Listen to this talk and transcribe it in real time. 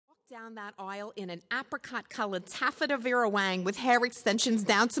down that aisle in an apricot-colored taffeta Vera Wang with hair extensions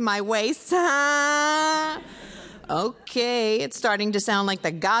down to my waist. Okay, it's starting to sound like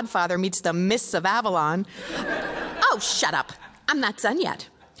The Godfather meets the Mists of Avalon. Oh, shut up. I'm not done yet.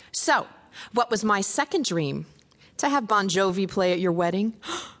 So, what was my second dream? To have Bon Jovi play at your wedding?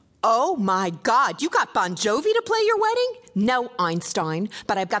 Oh my God, you got Bon Jovi to play your wedding? No, Einstein,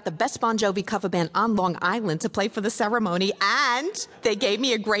 but I've got the best Bon Jovi cover band on Long Island to play for the ceremony, and they gave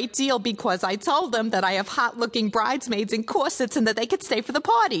me a great deal because I told them that I have hot-looking bridesmaids in corsets and that they could stay for the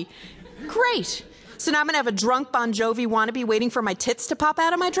party. Great. So now I'm going to have a drunk Bon Jovi wannabe waiting for my tits to pop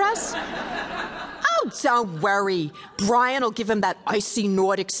out of my dress? Oh, don't worry. Brian will give him that icy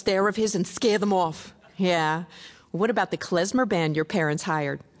Nordic stare of his and scare them off. Yeah. What about the klezmer band your parents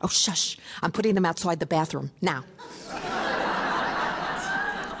hired? Oh, shush. I'm putting them outside the bathroom. Now.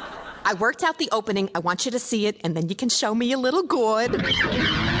 I worked out the opening. I want you to see it, and then you can show me a little good.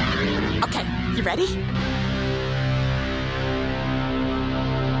 Okay, you ready?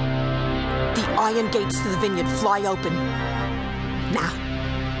 The iron gates to the vineyard fly open.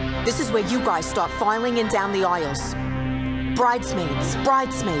 Now, this is where you guys start filing in down the aisles. Bridesmaids,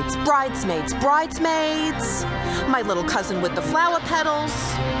 bridesmaids, bridesmaids, bridesmaids. My little cousin with the flower petals.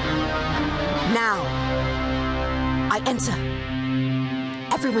 Now, I enter.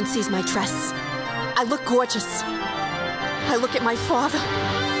 Everyone sees my dress. I look gorgeous. I look at my father.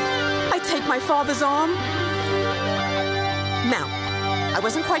 I take my father's arm. Now, I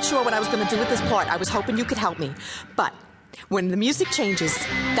wasn't quite sure what I was going to do with this part. I was hoping you could help me. But when the music changes,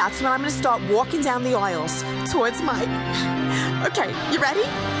 that's when I'm going to start walking down the aisles towards my... Okay, you ready?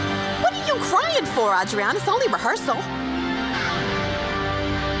 What are you crying for, Adriana? It's only rehearsal.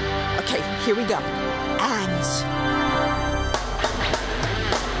 Okay, here we go. And...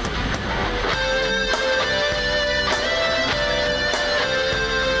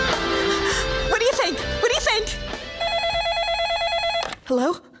 What do you think? What do you think?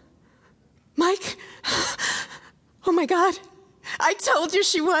 Hello? Mike? Oh my God. I told you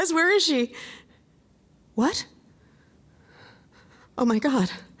she was. Where is she? What? Oh my God.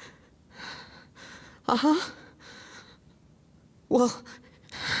 Uh-huh. Well,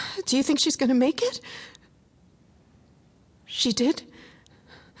 do you think she's going to make it? She did?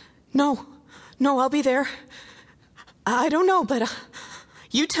 No, I'll be there. I don't know, but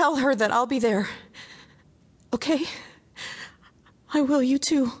you tell her that I'll be there. Okay? I will, you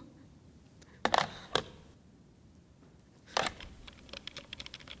too.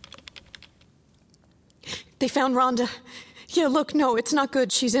 They found Rhonda. Yeah, look, no, it's not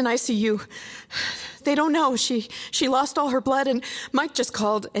good. She's in ICU. They don't know. She lost all her blood, and Mike just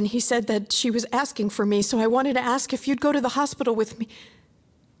called, and he said that she was asking for me, so I wanted to ask if you'd go to the hospital with me.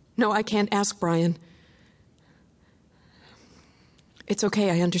 No, I can't ask Brian. It's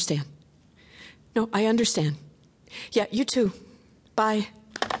okay, I understand. No, I understand. Yeah, you too. Bye.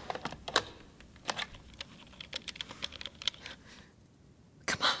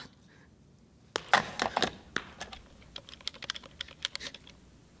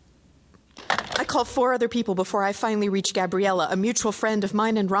 I called 4 other people before I finally reached Gabriella, a mutual friend of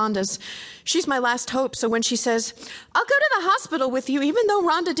mine and Rhonda's. She's my last hope, so when she says, I'll go to the hospital with you, even though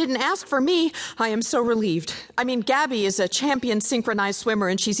Rhonda didn't ask for me, I am so relieved. I mean, Gabby is a champion synchronized swimmer,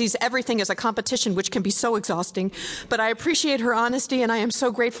 and she sees everything as a competition, which can be so exhausting. But I appreciate her honesty, and I am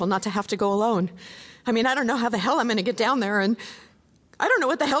so grateful not to have to go alone. I mean, I don't know how the hell I'm going to get down there, and I don't know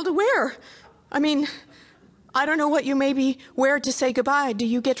what the hell to wear. I mean, I don't know what you maybe wear to say goodbye. Do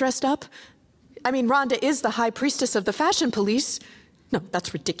you get dressed up? I mean, Rhonda is the high priestess of the fashion police. No,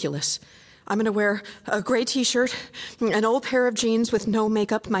 that's ridiculous. I'm going to wear a gray t-shirt, an old pair of jeans with no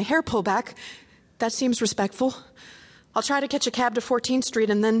makeup, my hair pulled back. That seems respectful. I'll try to catch a cab to 14th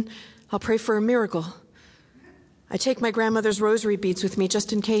Street, and then I'll pray for a miracle. I take my grandmother's rosary beads with me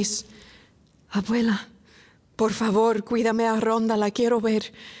just in case. Abuela, por favor, cuídame a Rhonda, la quiero ver.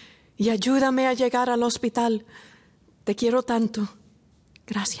 Y ayúdame a llegar al hospital. Te quiero tanto.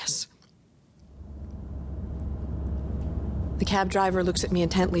 Gracias. The cab driver looks at me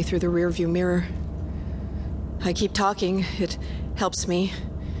intently through the rearview mirror. I keep talking. It helps me.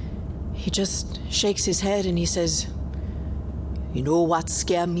 He just shakes his head and he says, You know what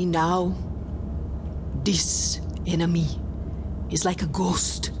scares me now? This enemy is like a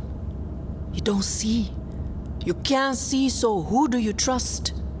ghost. You don't see. You can't see, so who do you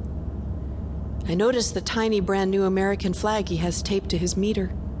trust? I notice the tiny brand new American flag he has taped to his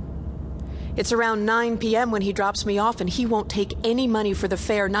meter. It's around 9 p.m. when he drops me off, and he won't take any money for the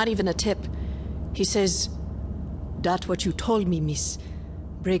fare, not even a tip. He says, That's what you told me, miss.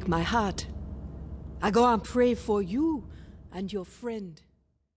 Break my heart. I go and pray for you and your friend.